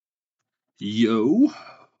Yo,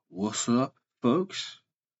 what's up, folks?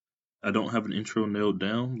 I don't have an intro nailed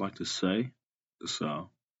down, like to say, so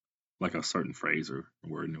like a certain phrase or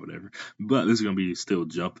word or whatever. But this is gonna be still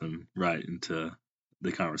jumping right into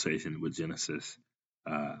the conversation with Genesis.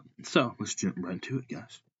 So let's jump right into it,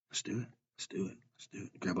 guys. Let's do it. Let's do it. Let's do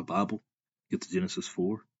it. Grab a Bible, get to Genesis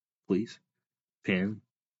 4, please. Pen,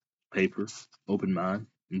 paper, open mind.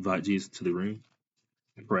 Invite Jesus to the room.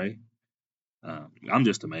 Pray. I'm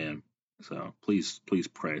just a man, so please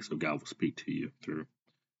pray so God will speak to you through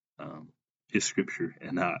um, His Scripture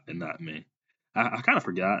and not me. I kind of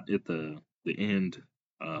forgot at the end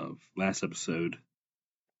of last episode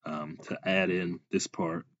to add in this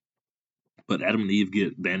part, but Adam and Eve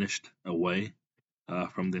get banished away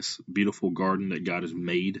from this beautiful garden that God has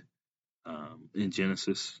made in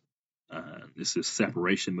Genesis. It's this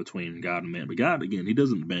separation between God and man. But God, again, He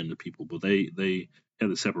doesn't abandon the people, but they have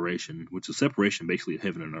the separation, which is separation basically of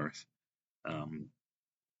heaven and earth. Um,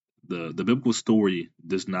 the biblical story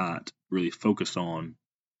does not really focus on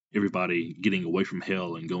everybody getting away from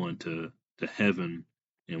hell and going to heaven,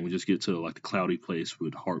 and we just get to like the cloudy place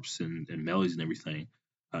with harps and melodies and everything.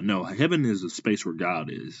 No, heaven is a space where God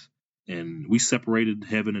is, and we separated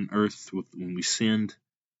heaven and earth when we sinned.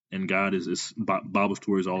 And God is this Bible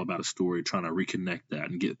story is all about a story trying to reconnect that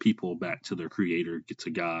and get people back to their Creator, get to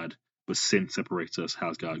God. But sin separates us.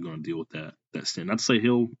 How's God going to deal with that sin? Not to say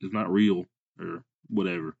hell is not real or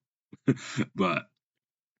whatever, but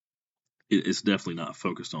it's definitely not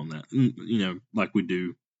focused on that. Like we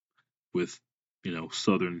do with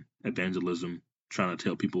Southern evangelism, trying to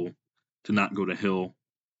tell people to not go to hell,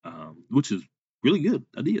 which is really good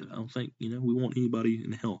idea. I don't think we want anybody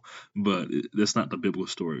in hell, but that's not the biblical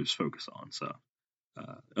story it's focused on. So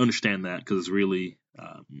understand that, because really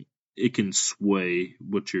it can sway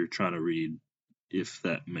what you're trying to read, if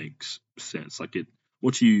that makes sense. Like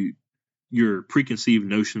what your preconceived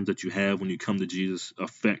notions that you have when you come to Jesus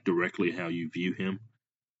affect directly how you view Him.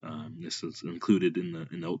 This is included in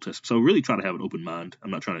the Old Testament. So really try to have an open mind. I'm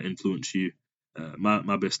not trying to influence you.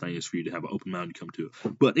 My best thing is for you to have an open mind to come to it.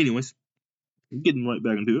 But anyways, getting right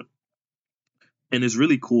back into it. And this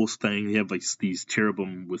really cool thing, you have like these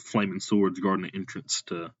cherubim with flaming swords guarding the entrance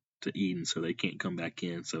to Eden, so they can't come back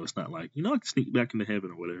in. So it's not like, I can sneak back into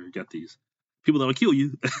heaven or whatever. You got these people that'll kill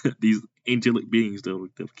you, these angelic beings that'll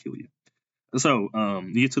kill you. So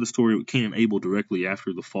you get to the story with Cain and Abel directly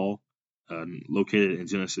after the fall, located in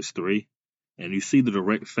Genesis 3, and you see the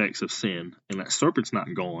direct effects of sin, and that serpent's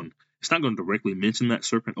not gone. It's not going to directly mention that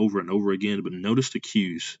serpent over and over again, but notice the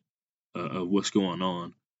cues of what's going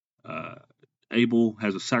on. Abel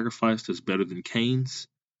has a sacrifice that's better than Cain's.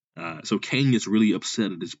 So Cain gets really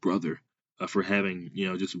upset at his brother for having,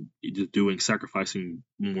 just sacrificing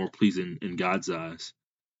more pleasing in God's eyes.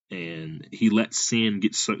 And he lets sin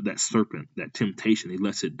get that serpent, that temptation, he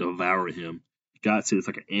lets it devour him. God said it's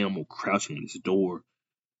like an animal crouching at his door.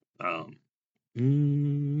 I'm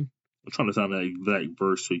trying to find that exact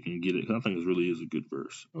verse so you can get it. I think this really is a good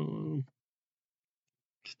verse.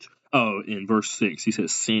 In verse 6, he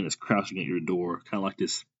says, sin is crouching at your door, kind of like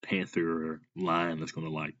this panther or lion that's going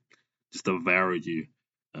to like just devour you.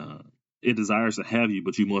 It desires to have you,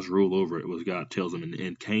 but you must rule over it, what God tells him,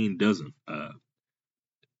 and Cain doesn't.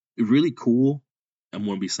 Really cool. I'm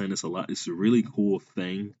going to be saying this a lot. It's a really cool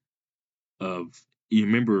thing of, you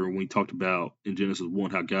remember when we talked about in Genesis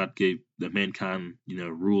 1 how God gave the mankind,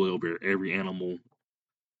 rule over every animal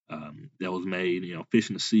that was made, fish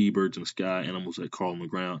in the sea, birds in the sky, animals that crawl on the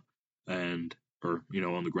ground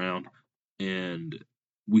on the ground. And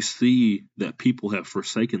we see that people have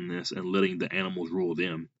forsaken this and letting the animals rule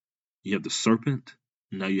them. You have the serpent.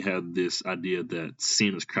 Now you have this idea that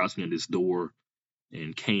sin is crouching at his door,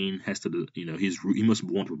 and Cain has to, he must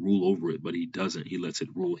want to rule over it, but he doesn't. He lets it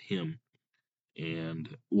rule him. And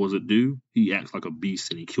what does it do? He acts like a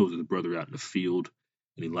beast, and he kills his brother out in the field,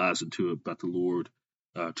 and he lies about the Lord,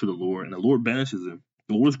 to the Lord, and the Lord banishes him.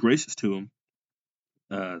 The Lord is gracious to him,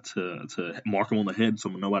 to mark him on the head so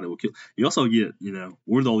nobody will kill. You also get,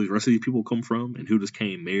 where do all these rest of these people come from, and who does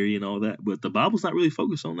Cain marry and all that. But the Bible's not really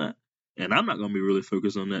focused on that, and I'm not going to be really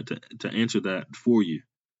focused on that to answer that for you,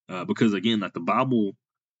 because again, like the Bible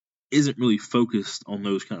isn't really focused on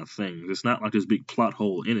those kind of things. It's not like this big plot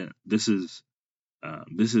hole in it. This is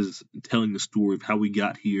telling the story of how we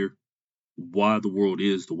got here, why the world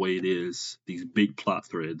is the way it is, these big plot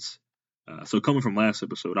threads. So coming from last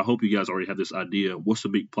episode, I hope you guys already have this idea. What's the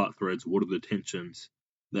big plot threads? What are the tensions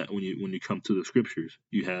that when you come to the scriptures,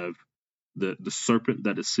 you have the serpent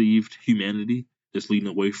that deceived humanity that's leading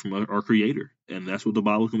away from our Creator, and that's what the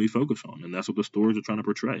Bible is going to be focused on, and that's what the stories are trying to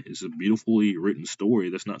portray. It's a beautifully written story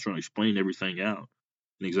that's not trying to explain everything out.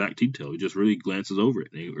 in exact detail. He just really glances over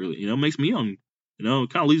it, and it really, makes me on. It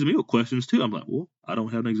kind of leaves me with questions too. I'm like, well, I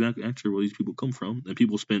don't have an exact answer where these people come from, and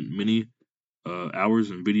people spent many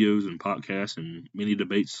hours and videos and podcasts and many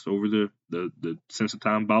debates over the since the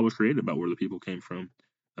time Bible was created about where the people came from,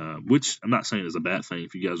 which I'm not saying is a bad thing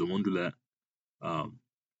if you guys wonder that.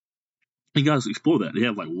 You guys explore that. They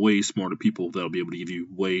have like way smarter people that'll be able to give you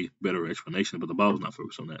way better explanation, but the Bible's not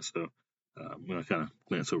focused on that. So I'm gonna kind of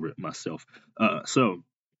glance over it myself. So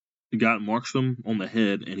God marks them on the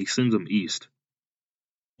head and he sends them east,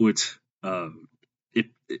 which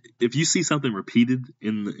if you see something repeated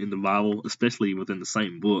in the Bible, especially within the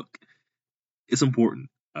same book, it's important.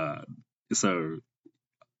 So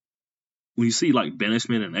when you see like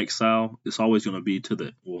banishment and exile, it's always going to be to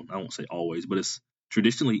the, well, I won't say always, but it's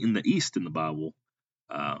traditionally in the east in the Bible.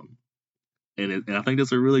 And I think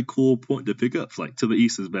that's a really cool point to pick up. It's like, to the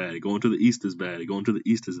east is bad, going to the east is bad, going to the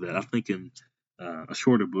east is bad. I think in a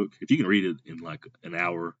shorter book, if you can read it in like an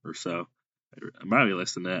hour or so, probably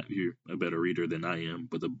less than that if you're a better reader than I am,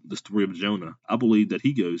 but the story of Jonah, I believe that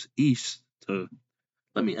he goes east to,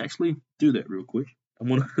 let me actually do that real quick. I'm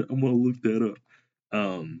gonna look that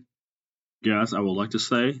up. Guys, I would like to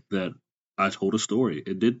say that I told a story.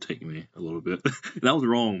 It did take me a little bit. That was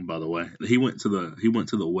wrong, by the way. He went to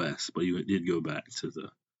the west, but he did go back to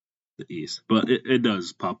the east. But it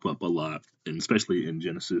does pop up a lot, and especially in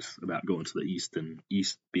Genesis about going to the east and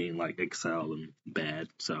east being like exile and bad.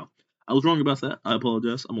 So I was wrong about that. I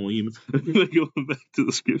apologize. I'm only human. Going back to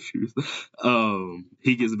the scriptures,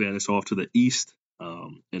 he gets banished off to the east,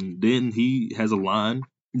 and then he has a line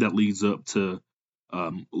that leads up to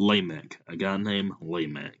Lamech, a guy named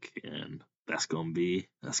Lamech, and that's gonna be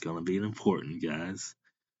important, guys.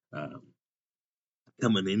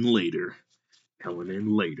 Coming in later.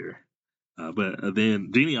 But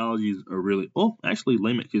then genealogies are really, oh, actually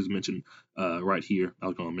Lamech is mentioned right here. I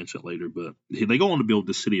was going to mention it later, but they go on to build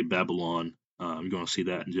the city of Babylon. You're going to see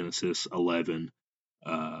that in Genesis 11.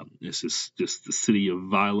 This is just the city of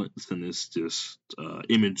violence, and it's just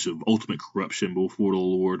image of ultimate corruption before the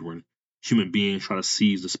Lord, when human beings try to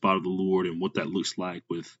seize the spot of the Lord, and what that looks like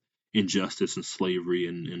with injustice and slavery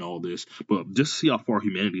and all this. But just see how far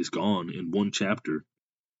humanity has gone in one chapter.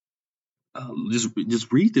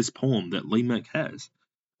 Just read this poem that Lamech has.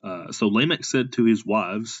 So Lamech said to his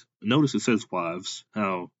wives, notice it says wives,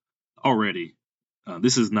 how already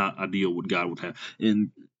this is not ideal what God would have.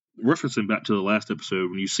 And referencing back to the last episode,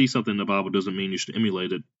 when you see something in the Bible doesn't mean you should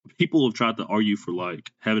emulate it. People have tried to argue for like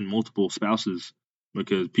having multiple spouses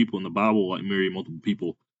because people in the Bible like marry multiple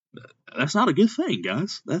people. That's not a good thing,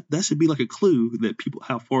 guys. That should be like a clue that people,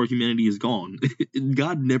 how far humanity has gone.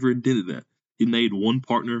 God never intended that. He made one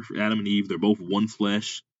partner for Adam and Eve. They're both one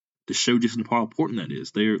flesh, to show just how important that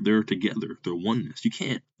is. They're together. They're oneness. You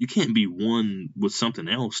can't be one with something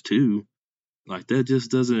else too. Like that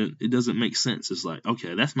just doesn't make sense. It's like,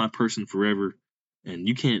 okay, that's my person forever, and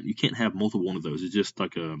you can't have multiple one of those. It's just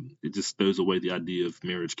like it just throws away the idea of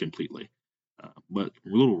marriage completely. But a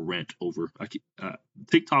little rant over.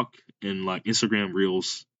 TikTok and like Instagram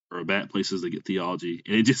Reels are bad places to get theology,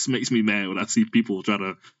 and it just makes me mad when I see people try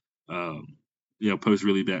to post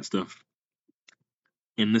really bad stuff.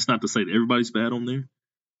 And that's not to say that everybody's bad on there,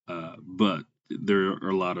 but there are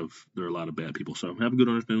a lot of bad people. So have a good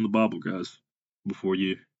understanding of the Bible, guys, before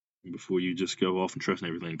you just go off and trust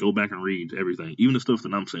everything. Go back and read everything, even the stuff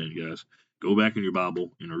that I'm saying, guys. Go back in your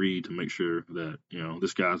Bible and read to make sure that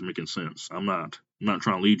this guy's making sense. I'm not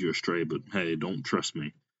trying to lead you astray, but hey, don't trust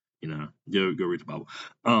me. Go read the Bible.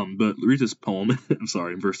 But read this poem. I'm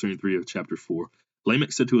sorry, in verse 23 of chapter 4.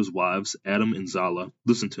 Lamech said to his wives, Adam and Zillah,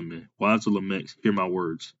 listen to me. Wives of Lamech, hear my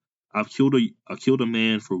words. I've killed a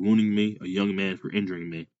man for wounding me, a young man for injuring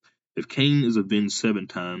me. If Cain is avenged 7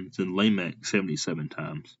 times, then Lamech 77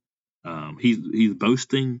 times. He's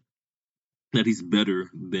boasting that he's better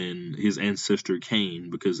than his ancestor Cain,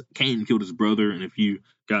 because Cain killed his brother, and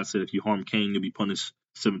God said if you harm Cain, you'll be punished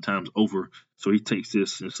 7 times over. So he takes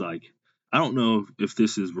this, and it's like, I don't know if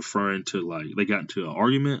this is referring to like they got into an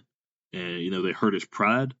argument and they hurt his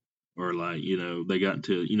pride, or like they got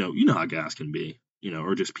into how guys can be,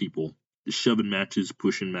 or just people just shoving matches,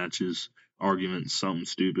 pushing matches, arguments, something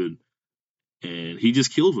stupid, and he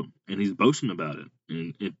just kills them, and he's boasting about it.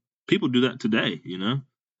 And people do that today,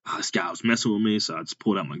 this guy was messing with me, so I just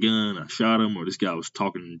pulled out my gun, I shot him, or this guy was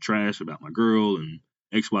talking trash about my girl and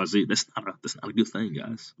XYZ. That's not a good thing,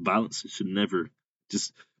 guys. Violence should never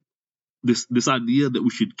just this idea that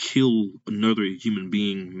we should kill another human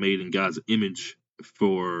being made in God's image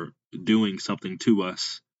for doing something to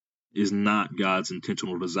us is not God's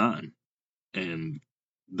intentional design, and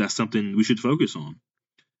that's something we should focus on.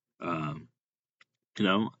 You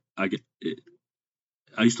know, I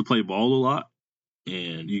used to play ball a lot,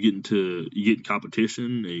 and you get in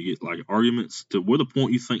competition and you get like arguments to where the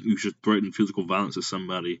point you think you should threaten physical violence to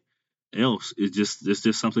somebody else is it's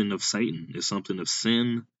just something of Satan. It's something of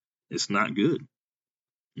sin. It's not good.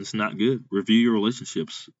 It's not good. Review your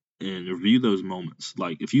relationships and review those moments.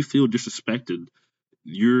 Like if you feel disrespected,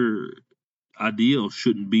 your ideal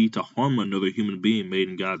shouldn't be to harm another human being made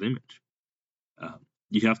in God's image. Uh,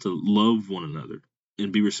 you have to love one another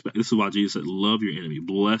and be respect. This is why Jesus said, "Love your enemy,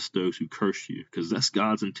 bless those who curse you," because that's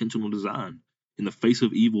God's intentional design. In the face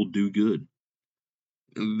of evil, do good,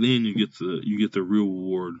 and then you get the real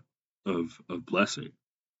reward of blessing.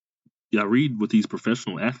 Yeah, I read with these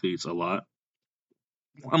professional athletes a lot.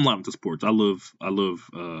 I'm a lot into sports. I love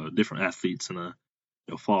different athletes, and I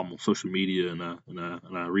follow them on social media, and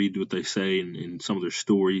I read what they say and some of their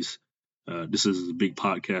stories. This is a big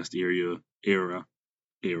podcast era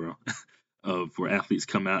of where athletes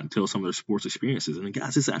come out and tell some of their sports experiences. And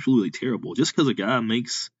guys, it's absolutely terrible. Just because a guy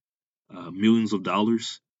makes millions of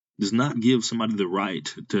dollars does not give somebody the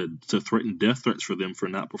right to threaten death threats for them for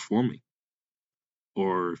not performing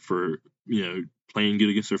or for playing good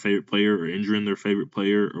against their favorite player or injuring their favorite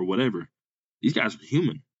player or whatever. These guys are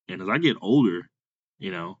human, and as I get older,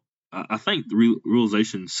 I think the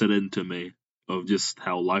realization set into me of just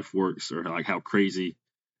how life works or like how crazy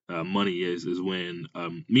money is when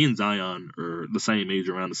me and Zion are the same age,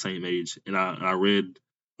 around the same age, and I read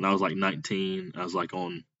when I was like 19, I was like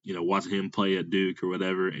on watching him play at Duke or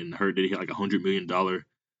whatever, and heard that he had like $100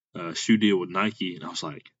 million shoe deal with Nike, and I was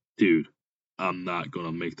like, dude, I'm not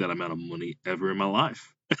gonna make that amount of money ever in my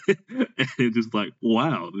life. And it's just like,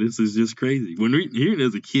 wow, this is just crazy. When hearing it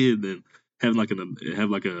as a kid, then having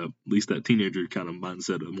at least that teenager kind of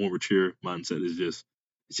mindset, a more mature mindset, it's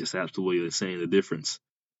just absolutely insane the difference.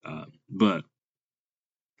 But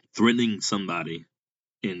threatening somebody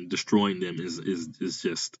and destroying them is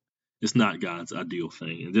just it's not God's ideal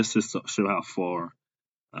thing, and just to show how far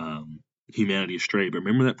humanity is strayed. But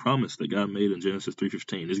remember that promise that God made in Genesis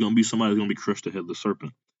 3:15. There's going to be somebody who's going to be crushed ahead of the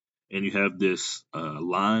serpent, and you have this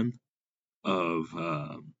line of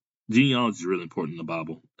genealogy is really important in the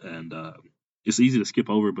Bible, and it's easy to skip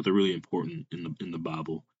over, but they're really important in the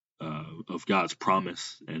Bible of God's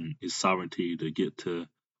promise and His sovereignty to get to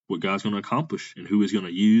what God's going to accomplish and who He's going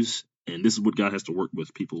to use, and this is what God has to work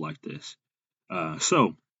with people like this.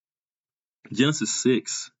 So Genesis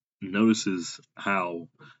 6 notices how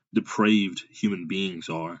depraved human beings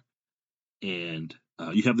are, and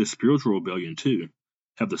you have this spiritual rebellion too. You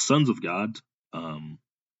have the sons of God.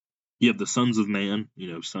 You have the sons of man.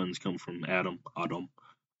 Sons come from Adam.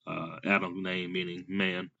 Adam's name meaning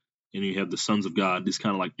man, and you have the sons of God. These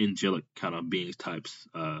kind of like angelic kind of beings types.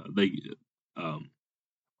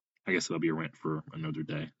 I guess that'll be a rant for another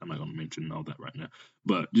day. I'm not going to mention all that right now,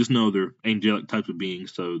 but just know they're angelic types of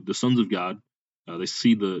beings. So the sons of God, they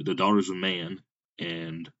see the daughters of man,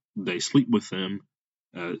 and they sleep with them.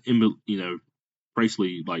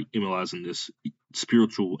 Basically like immortalizing this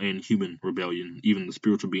spiritual and human rebellion. Even the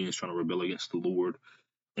spiritual beings trying to rebel against the Lord.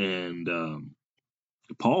 And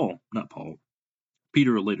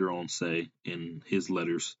Peter later on say in his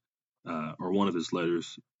letters, or one of his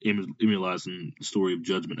letters, immortalizing the story of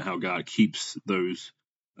judgment, how God keeps those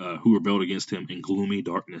who rebelled against Him in gloomy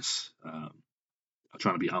darkness. I'm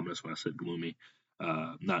trying to be ominous when I said gloomy,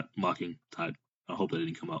 not mocking. I hope that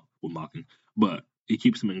didn't come out with mocking, but He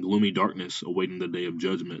keeps them in gloomy darkness, awaiting the day of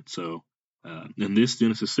judgment. So, and this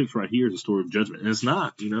Genesis 6 right here is a story of judgment, and it's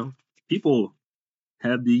not. People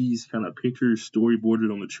have these kind of pictures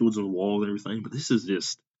storyboarded on the children's wall and everything, but this is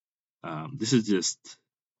just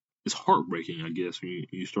it's heartbreaking, I guess, when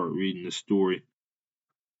you start reading this story,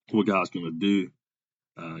 what God's going to do.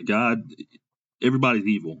 God, everybody's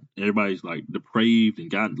evil. Everybody's like depraved,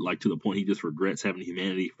 and God, like to the point He just regrets having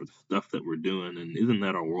humanity for the stuff that we're doing. And isn't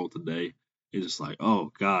that our world today? It's just like,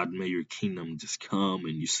 oh God, may Your kingdom just come.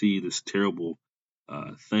 And you see this terrible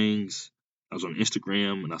things. I was on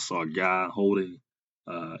Instagram and I saw a guy holding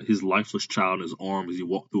his lifeless child in his arms as he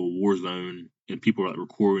walked through a war zone, and people were like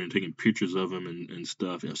recording and taking pictures of him and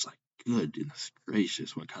stuff. And it's like, goodness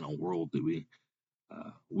gracious, what kind of world do we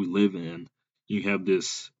live in? You have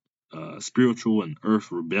this spiritual and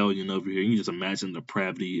earth rebellion over here. You can just imagine the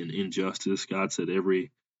depravity and injustice. God said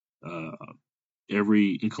uh,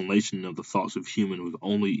 every inclination of the thoughts of human was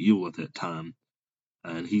only evil at that time,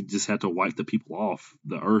 and He just had to wipe the people off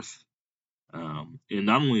the earth. And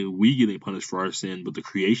not only are we getting punished for our sin, but the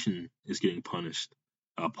creation is getting punished.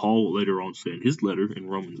 Paul later on said in his letter in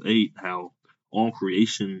Romans 8 how all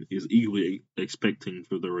creation is eagerly expecting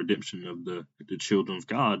for the redemption of the children of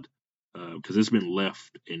God, because it's been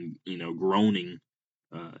left in groaning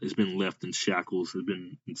has been left in shackles, has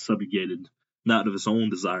been subjugated, not of its own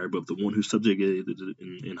desire, but of the one who subjugated it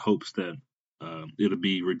in hopes that it'll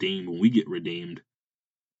be redeemed when we get redeemed.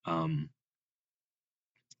 Um,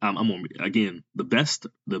 I'm gonna, again, the best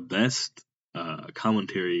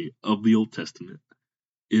commentary of the Old Testament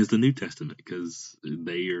is the New Testament, because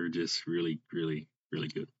they are just really, really, really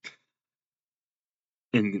good.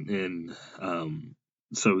 And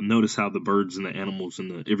so notice how the birds and the animals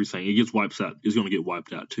and everything, it gets wiped out. Is going to get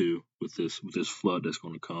wiped out too with this flood that's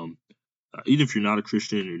going to come. Even if you're not a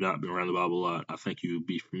Christian, you're not been around the Bible a lot, I think you'd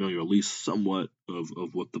be familiar at least somewhat of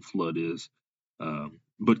what the flood is.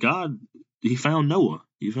 But God, He found Noah.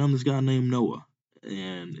 He found this guy named Noah,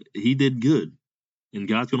 and he did good. And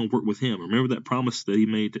God's going to work with him. Remember that promise that He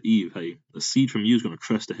made to Eve? Hey, the seed from you is going to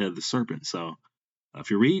crush the head of the serpent. So if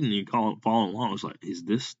you're reading and you following along, it's like, is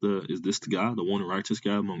this the guy, the one righteous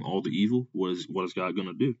guy among all the evil? What is God going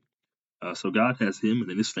to do? So God has him and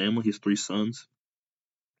then his family, his 3 sons,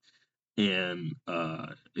 and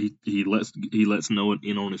he lets Noah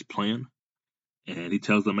in on his plan, and he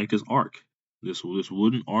tells them to make this ark, this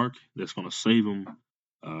wooden ark that's going to save them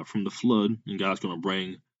from the flood, and God's going to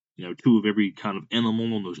bring 2 of every kind of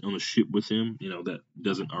animal on the ship with him, that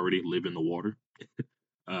doesn't already live in the water.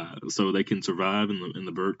 So they can survive in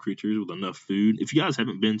the bird creatures with enough food. If you guys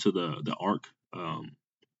haven't been to the Ark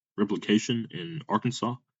replication in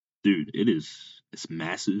Arkansas, dude, it's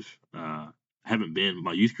massive. I haven't been.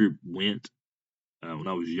 My youth group went when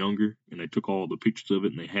I was younger, and they took all the pictures of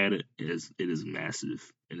it and they had it. It is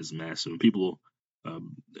massive. It is massive. And people,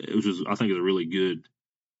 it was just, I think it's a really good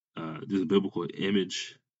just biblical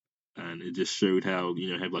image, and it just showed how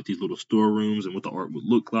have like these little storerooms and what the ark would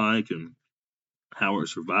look like and how it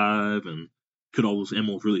survived, and could all those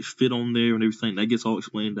animals really fit on there and everything. That gets all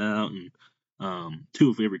explained out, and 2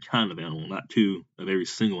 of every kind of animal, not 2 of every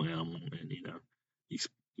single animal. And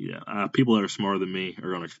people that are smarter than me are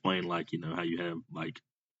going to explain, like, how you have like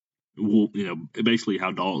basically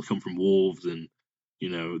how dogs come from wolves, and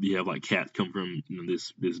you have like cats come from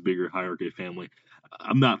this bigger hierarchy of family.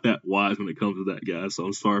 I'm not that wise when it comes to that, guys, so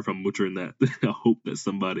I'm sorry if I'm butchering that. I hope that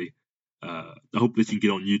somebody I hope that you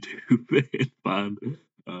get on YouTube and find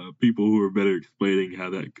people who are better explaining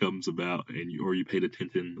how that comes about, or you paid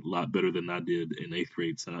attention a lot better than I did in 8th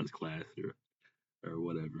grade science class or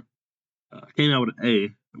whatever. Came out with an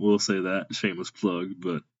A, we'll say that, shameless plug,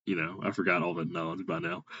 but I forgot all that knowledge by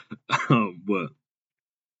now. But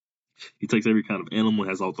he takes every kind of animal,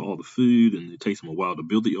 has all the food, and it takes him a while to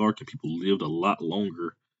build the ark, and people lived a lot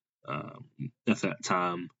longer at that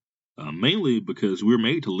time, mainly because we were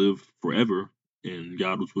made to live forever, and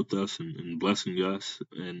God was with us and blessing us.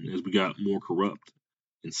 And as we got more corrupt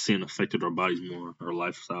and sin affected our bodies more, our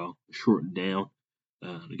lifestyle shortened down.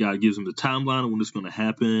 God gives him the timeline of when it's going to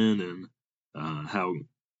happen, and how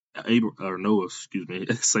Noah,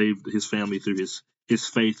 saved his family through his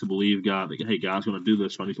faith to believe God, that, hey, God's going to do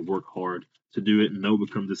this, so I need to work hard to do it. And Noah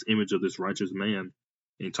becomes this image of this righteous man. And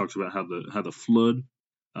he talks about how the flood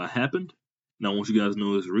happened. Now, I want you guys to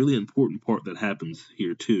know there's a really important part that happens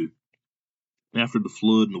here too. After the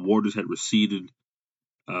flood and the waters had receded,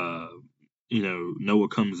 Noah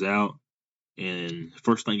comes out, and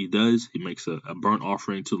first thing he does, he makes a burnt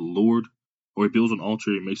offering to the Lord, or he builds an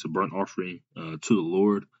altar and makes a burnt offering to the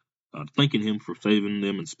Lord, thanking him for saving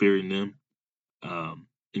them and sparing them.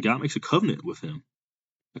 And God makes a covenant with him.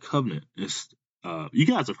 A covenant. You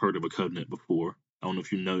guys have heard of a covenant before. I don't know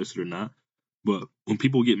if you noticed it or not. But when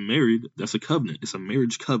people get married, that's a covenant. It's a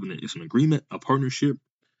marriage covenant. It's an agreement, a partnership.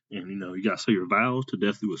 And, you got to say your vows to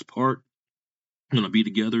death do us part. You're going to be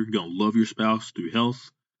together. You're going to love your spouse through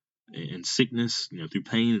health and sickness, through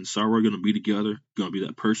pain and sorrow. You're going to be together. You're going to be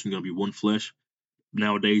that person. You're going to be one flesh.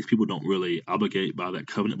 Nowadays, people don't really obligate by that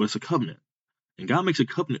covenant, but it's a covenant. And God makes a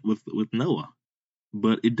covenant with Noah.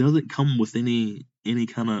 But it doesn't come with any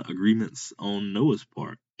kind of agreements on Noah's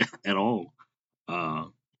part at all.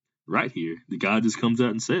 Right here, the God just comes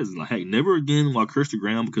out and says, like, hey, never again will I curse the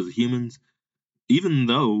ground because of humans, even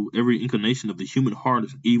though every inclination of the human heart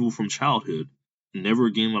is evil from childhood. Never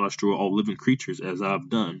again will I destroy all living creatures as I've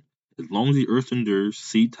done. As long as the earth endures,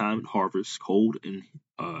 seed time and harvest, cold and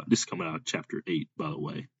this is coming out of chapter 8, by the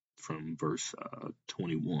way, from verse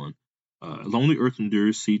 21. As long as the earth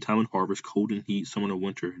endures, seed time and harvest, cold and heat, summer and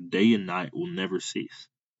winter, day and night will never cease.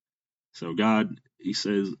 So God, he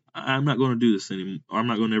says, I'm not going to do this anymore. I'm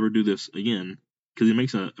not going to ever do this again, because he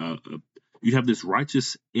makes you have this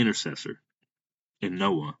righteous intercessor in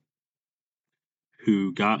Noah,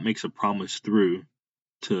 who God makes a promise through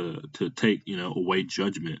to take away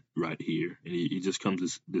judgment right here, and he just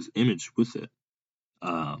comes this image with it.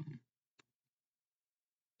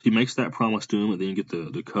 he makes that promise to him, and then you get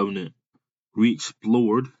the covenant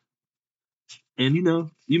re-explored. And you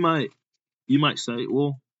might say,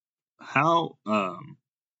 well, how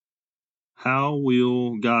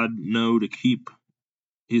will God know to keep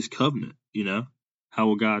his covenant? How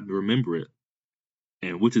will God remember it?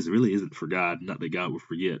 And which really isn't for God, not that God will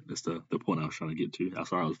forget. That's the point I was trying to get to. I'm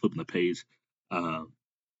sorry, I was flipping the page.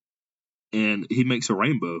 And he makes a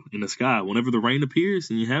rainbow in the sky. Whenever the rain appears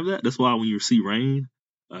and you have that, that's why when you see rain,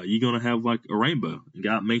 you're going to have like a rainbow. And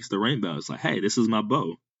God makes the rainbow. It's like, hey, this is my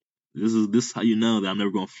bow. This is how you know that I'm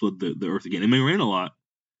never going to flood the earth again. It may rain a lot.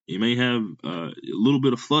 You may have a little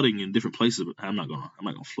bit of flooding in different places, but I'm not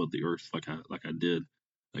gonna flood the earth like I did.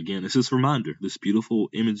 Again, it's this reminder, this beautiful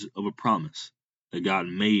image of a promise that God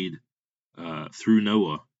made through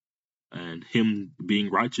Noah, and him being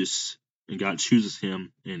righteous, and God chooses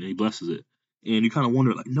him and he blesses it. And you kind of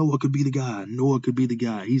wonder, like, Noah could be the guy. Noah could be the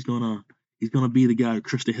guy. He's gonna be the guy who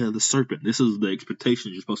crushed the head of the serpent. This is the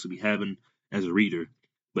expectation you're supposed to be having as a reader.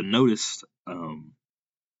 But notice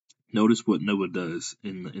what Noah does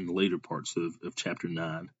in the later parts of chapter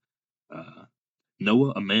 9.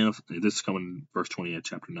 Noah, a man of, this is coming in verse 20 of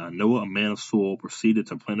chapter 9. Noah, a man of soil, proceeded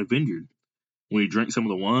to plant a vineyard. When he drank some of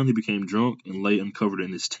the wine, he became drunk and lay uncovered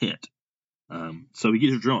in his tent. So he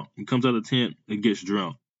gets drunk. He comes out of the tent and gets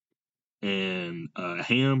drunk. And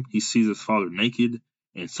Ham, he sees his father naked,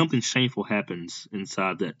 and something shameful happens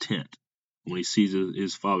inside that tent when he sees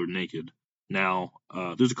his father naked. Now,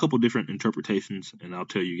 there's a couple different interpretations, and I'll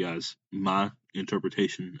tell you guys my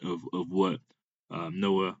interpretation of what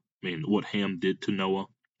what Ham did to Noah,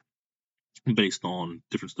 based on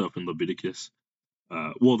different stuff in Leviticus.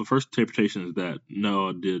 Well, the first interpretation is that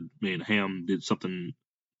Ham did something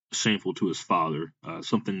shameful to his father,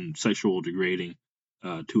 something sexual degrading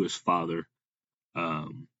to his father,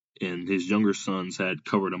 and his younger sons had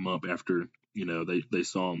covered him up after they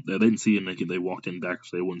saw him. They didn't see him naked. They walked in back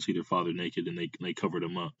so they wouldn't see their father naked, and they covered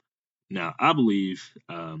him up. Now, I believe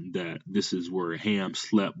that this is where Ham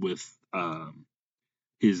slept with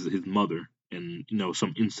his mother, and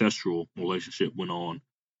some ancestral relationship went on.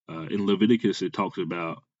 In Leviticus, it talks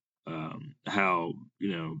about how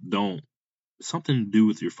don't something to do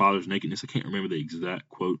with your father's nakedness. I can't remember the exact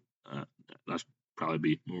quote. I should probably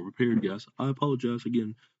be more prepared, guys. I apologize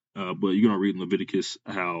again. But you're gonna read in Leviticus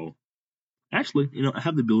how actually, I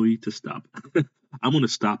have the ability to stop. I'm gonna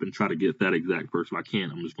stop and try to get that exact verse. If I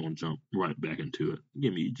can't, I'm just gonna jump right back into it.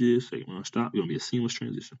 Give me just a second. When I stop, it's gonna be a seamless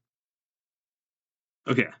transition.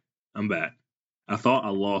 Okay, I'm back. I thought I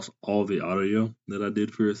lost all the audio that I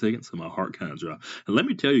did for a second, so my heart kind of dropped. And let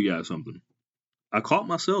me tell you guys something. I caught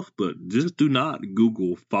myself, but just do not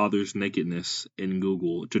Google father's nakedness in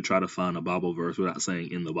Google to try to find a Bible verse without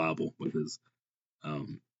saying in the Bible, because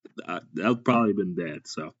that would probably been bad.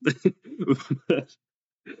 So,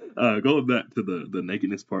 going back to the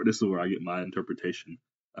nakedness part, this is where I get my interpretation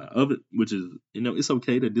of it, which is, it's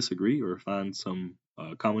okay to disagree or find some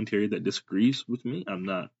commentary that disagrees with me. I'm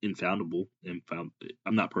not infallible. I'm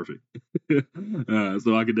not perfect.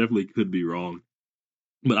 So I could be wrong.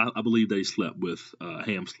 But I believe they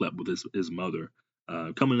Ham slept with his mother.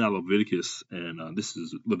 Coming out of Leviticus, and this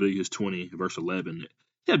is Leviticus 20, verse 11.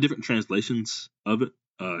 You have different translations of it.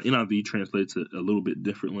 NIV translates it a little bit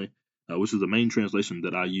differently, which is the main translation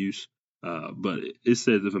that I use. But it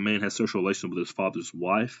says if a man has sexual relations with his father's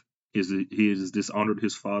wife, he has dishonored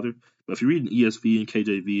his father. But if you read an ESV and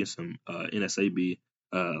KJV and some NSAB,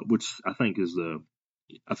 which I think is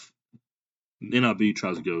NIV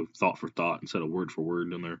tries to go thought for thought instead of word for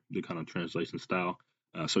word in their kind of translation style.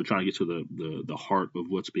 So trying to get to the heart of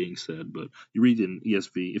what's being said. But you read in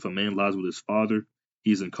ESV, if a man lies with his father,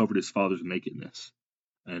 he's uncovered his father's nakedness.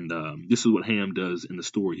 And this is what Ham does in the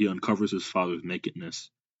story. He uncovers his father's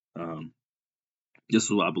nakedness. This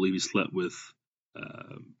is what I believe he slept with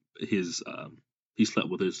his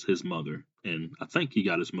mother. And I think he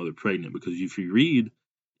got his mother pregnant, because if you read,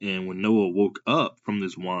 and when Noah woke up from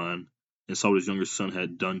this wine and saw what his younger son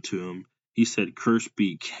had done to him, he said, "Cursed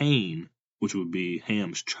be Cain," which would be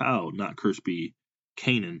Ham's child, not cursed be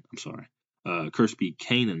Canaan. I'm sorry. Cursed be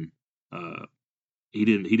Canaan. He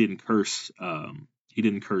didn't curse Ham.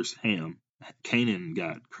 Canaan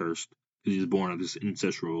got cursed because he was born of this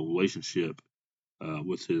ancestral relationship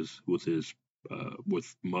with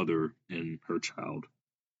mother and her child.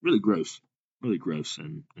 Really gross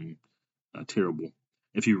and terrible.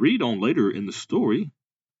 If you read on later in the story,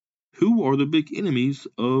 who are the big enemies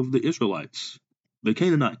of the Israelites? The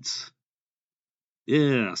Canaanites.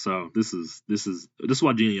 Yeah, so this is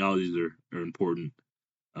why genealogies are important.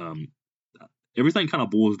 Everything kind of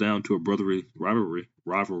boils down to a brotherly rivalry.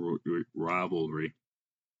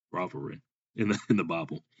 in the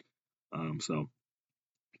Bible. So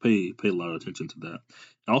pay a lot of attention to that.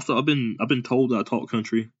 Also, I've been told that I talk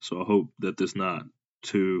country, so I hope that that's not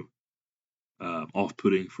too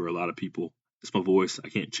off-putting for a lot of people. It's my voice. I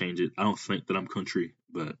can't change it. I don't think that I'm country,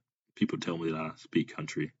 but people tell me that I speak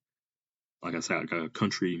country. Like I said, I got a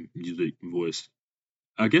country music voice.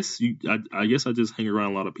 I guess I just hang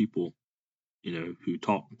around a lot of people, who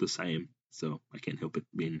talk the same. So I can't help it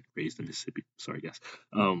being raised in Mississippi. Sorry, guys.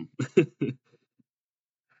 Um,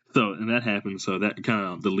 so and that happens. So that kind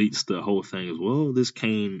of deletes the whole thing as well. This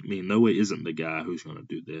Cain, I mean, Noah isn't the guy who's going to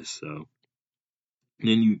do this. So and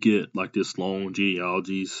then you get like this long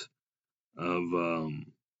genealogies of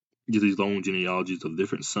get these long genealogies of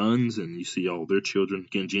different sons, and you see all their children.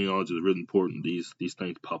 Again, genealogy is really important. These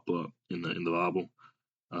things pop up in the Bible.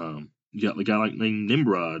 You got the guy like named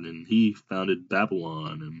Nimrod, and he founded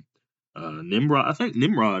Babylon. And Nimrod, I think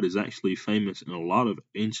Nimrod is actually famous in a lot of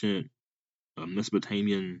ancient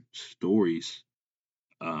Mesopotamian stories.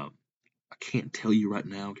 I can't tell you right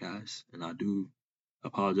now, guys, and I do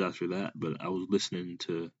apologize for that. But I was listening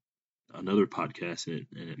to another podcast, and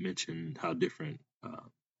it mentioned how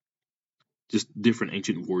just different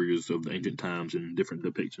ancient warriors of the ancient times and different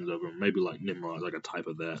depictions of them. Maybe like Nimrod, like a type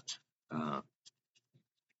of that. Uh,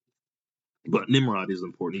 but Nimrod is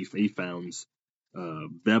important. He founds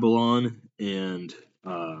Babylon, and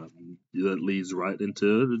that leads right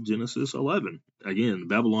into Genesis 11. Again,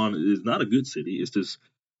 Babylon is not a good city. It's this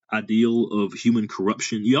ideal of human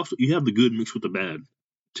corruption. You have the good mixed with the bad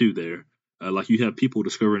too there. Like you have people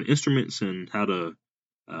discovering instruments and how to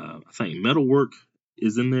I think metalwork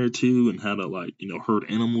is in there too, and how to herd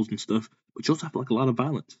animals and stuff. But you also have like a lot of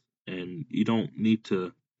violence, and you don't need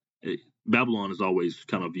to. Babylon is always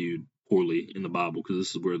kind of viewed poorly in the Bible because this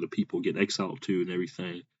is where the people get exiled to and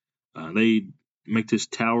everything. They make this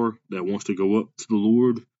tower that wants to go up to the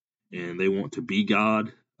Lord, and they want to be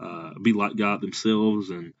God, be like God themselves,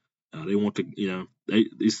 and they want to,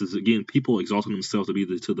 this is again people exalting themselves to be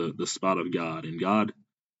the spot of God, and God,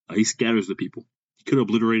 he scatters the people. He could have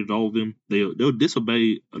obliterated all of them. They'll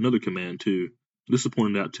disobey another command too. This was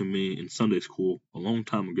pointed out to me in Sunday school a long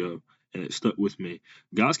time ago, and it stuck with me.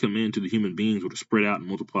 God's command to the human beings were to spread out and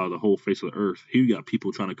multiply the whole face of the earth. Here you got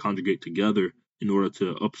people trying to congregate together in order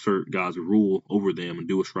to upsert God's rule over them and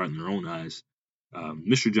do what's right in their own eyes.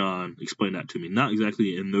 Mr. John explained that to me, not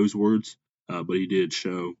exactly in those words, but he did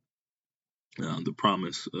show the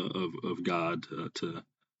promise of God to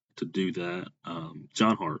do that.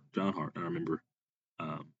 John Hart, I remember.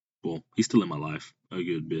 Um, well, he's still in my life a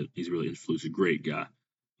good bit. He's really influenced, a great guy,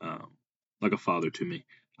 like a father to me.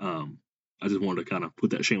 I just wanted to kind of put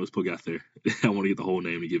that shameless plug out there. I want to get the whole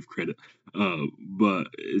name to give credit, but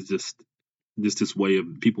it's just this way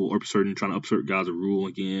of people trying to upsert God's rule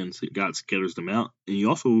again. So God scatters them out, and you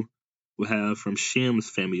also will have from Shem's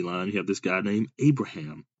family line. You have this guy named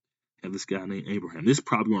Abraham. This is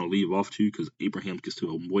probably going to leave off too because Abraham gets to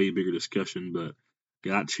a way bigger discussion, but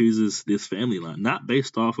God chooses this family line not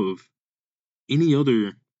based off of any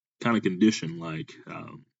other kind of condition. Well,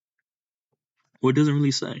 it doesn't really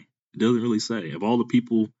say. It doesn't really say. Of all the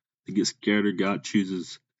people that get scattered, God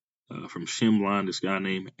chooses from Shem line this guy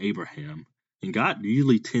named Abraham, and God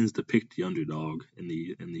usually tends to pick the underdog in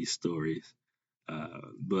these stories.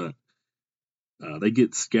 But they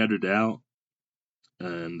get scattered out,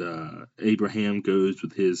 and Abraham goes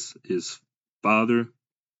with his father,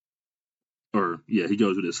 he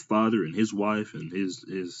goes with his father and his wife and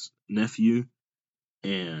his nephew,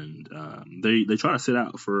 and they try to set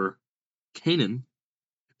out for Canaan,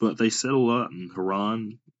 but they settle up in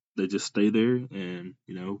Haran. They just stay there, and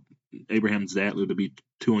Abraham's dad lived to be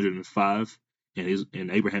 205,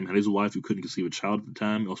 and Abraham had his wife who couldn't conceive a child at the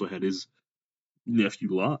time. He also had his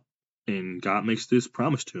nephew Lot, and God makes this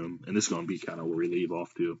promise to him, and this is going to be kind of where we leave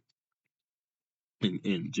off to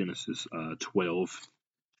in Genesis 12.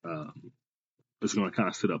 It's going to kind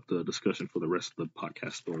of set up the discussion for the rest of the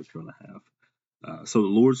podcast stories we're going to have. So the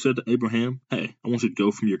Lord said to Abraham, "Hey, I want you to go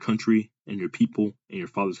from your country and your people and your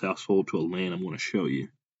father's household to a land I'm going to show you.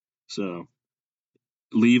 So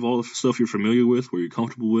leave all the stuff you're familiar with, where you're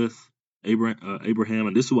comfortable with, Abraham,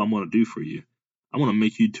 and this is what I'm going to do for you. I'm going to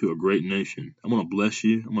make you to a great nation. I'm going to bless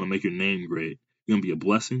you. I'm going to make your name great. You're going to be a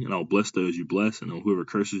blessing, and I'll bless those you bless, and whoever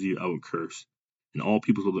curses you, I will curse. And all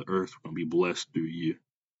peoples of the earth are going to be blessed through you."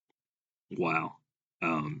 Wow.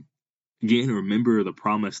 Again, remember the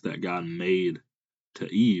promise that God made to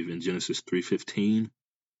Eve in Genesis 3:15,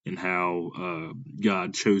 and how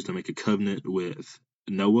God chose to make a covenant with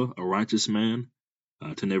Noah, a righteous man,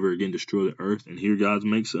 to never again destroy the earth. And here God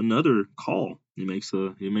makes another call. He makes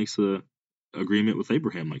a agreement with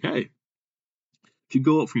Abraham, like, hey, if you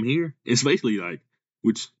go up from here, it's basically like,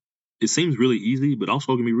 which it seems really easy, but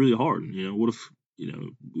also can be really hard. What if,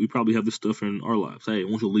 we probably have this stuff in our lives. Hey, I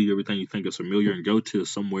want you to leave everything you think is familiar and go to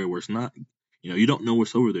somewhere where it's not, you don't know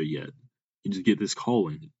what's over there yet. You just get this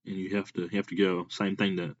calling, and you have to go. Same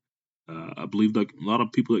thing that I believe like a lot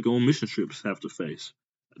of people that go on mission trips have to face.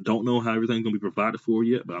 I don't know how everything's going to be provided for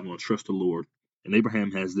yet, but I'm going to trust the Lord. And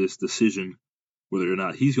Abraham has this decision whether or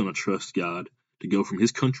not he's going to trust God to go from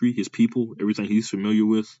his country, his people, everything he's familiar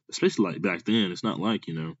with, especially like back then. It's not like,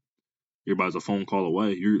 everybody's a phone call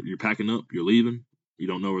away. You're packing up, you're leaving. You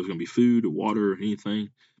don't know where there's going to be food or water or anything,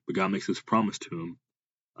 but God makes this promise to him.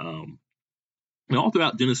 And all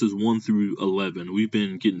throughout Genesis 1 through 11, we've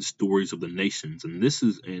been getting stories of the nations.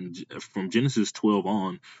 And from Genesis 12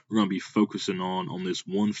 on, we're going to be focusing on this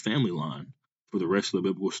one family line for the rest of the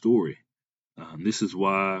biblical story. This is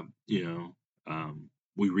why,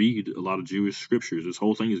 we read a lot of Jewish scriptures. This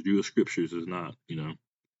whole thing is Jewish scriptures. It's not, you're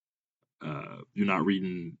not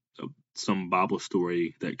reading some Bible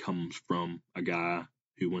story that comes from a guy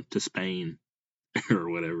who went to Spain or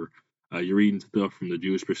whatever. You're reading stuff from the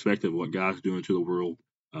Jewish perspective, what God's doing to the world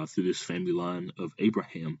through this family line of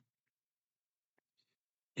Abraham.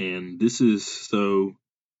 And this is so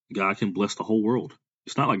God can bless the whole world.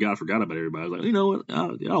 It's not like God forgot about everybody. It's like, you know what? I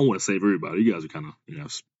don't want to save everybody. You guys are kind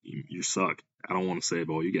of, you suck. I don't want to save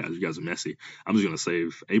all you guys. You guys are messy. I'm just going to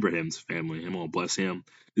save Abraham's family. I'm going to bless him.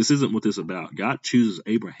 This isn't what this is about. God chooses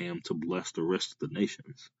Abraham to bless the rest of the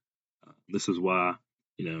nations. This is why,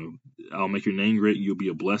 I'll make your name great. You'll be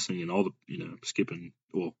a blessing. And all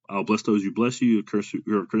the, I'll bless those who bless you. Curse you,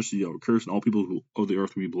 I'll curse. And all people of the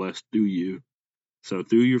earth will be blessed through you. So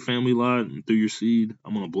through your family line and through your seed,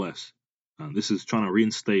 I'm going to bless. This is trying to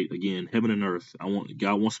reinstate, again, heaven and earth.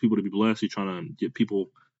 God wants people to be blessed. He's trying to get people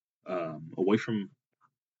away from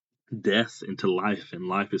death into life, and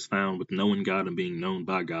life is found with knowing God and being known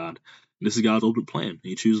by God. And this is God's ultimate plan.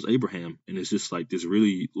 He chooses Abraham, and it's just like this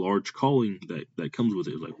really large calling that comes with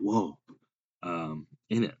it. It's like, whoa,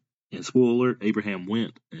 in it. And spoiler alert, Abraham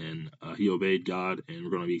went, and he obeyed God, and we're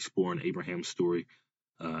going to be exploring Abraham's story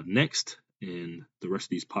next in the rest of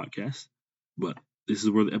these podcasts. But this is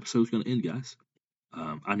where the episode's going to end, guys.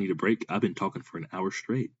 I need a break. I've been talking for an hour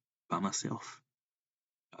straight by myself.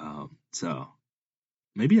 So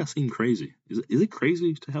maybe I seem crazy. Is it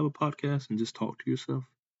crazy to have a podcast and just talk to yourself?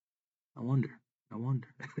 I wonder.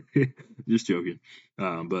 Just joking.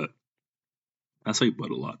 But I say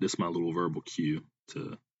but a lot. This is my little verbal cue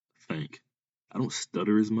to think. I don't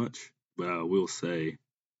stutter as much, but I will say,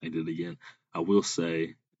 I did it again. I will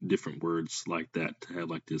say different words like that to have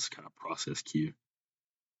like this kind of process cue.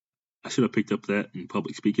 I should have picked up that in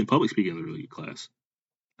public speaking. Public speaking is a really good class.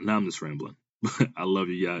 Now I'm just rambling. But I love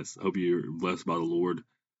you guys. I hope you're blessed by the Lord.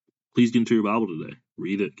 Please get into your Bible today.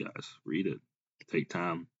 Read it, guys. Read it. Take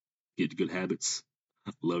time. Get good habits.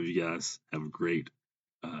 Love you guys. Have a great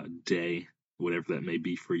day, whatever that may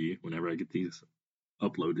be for you, whenever I get these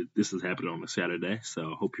uploaded. This is happening on a Saturday,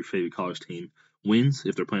 so I hope your favorite college team wins.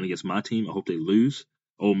 If they're playing against my team, I hope they lose.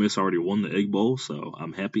 Ole Miss already won the Egg Bowl, so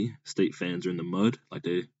I'm happy. State fans are in the mud, like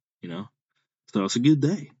they, So it's a good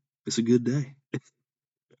day. It's a good day.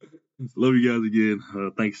 Love you guys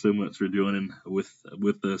again. Thanks so much for joining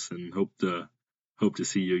with us, and hope to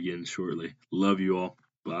see you again shortly. Love you all.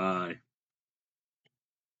 Bye.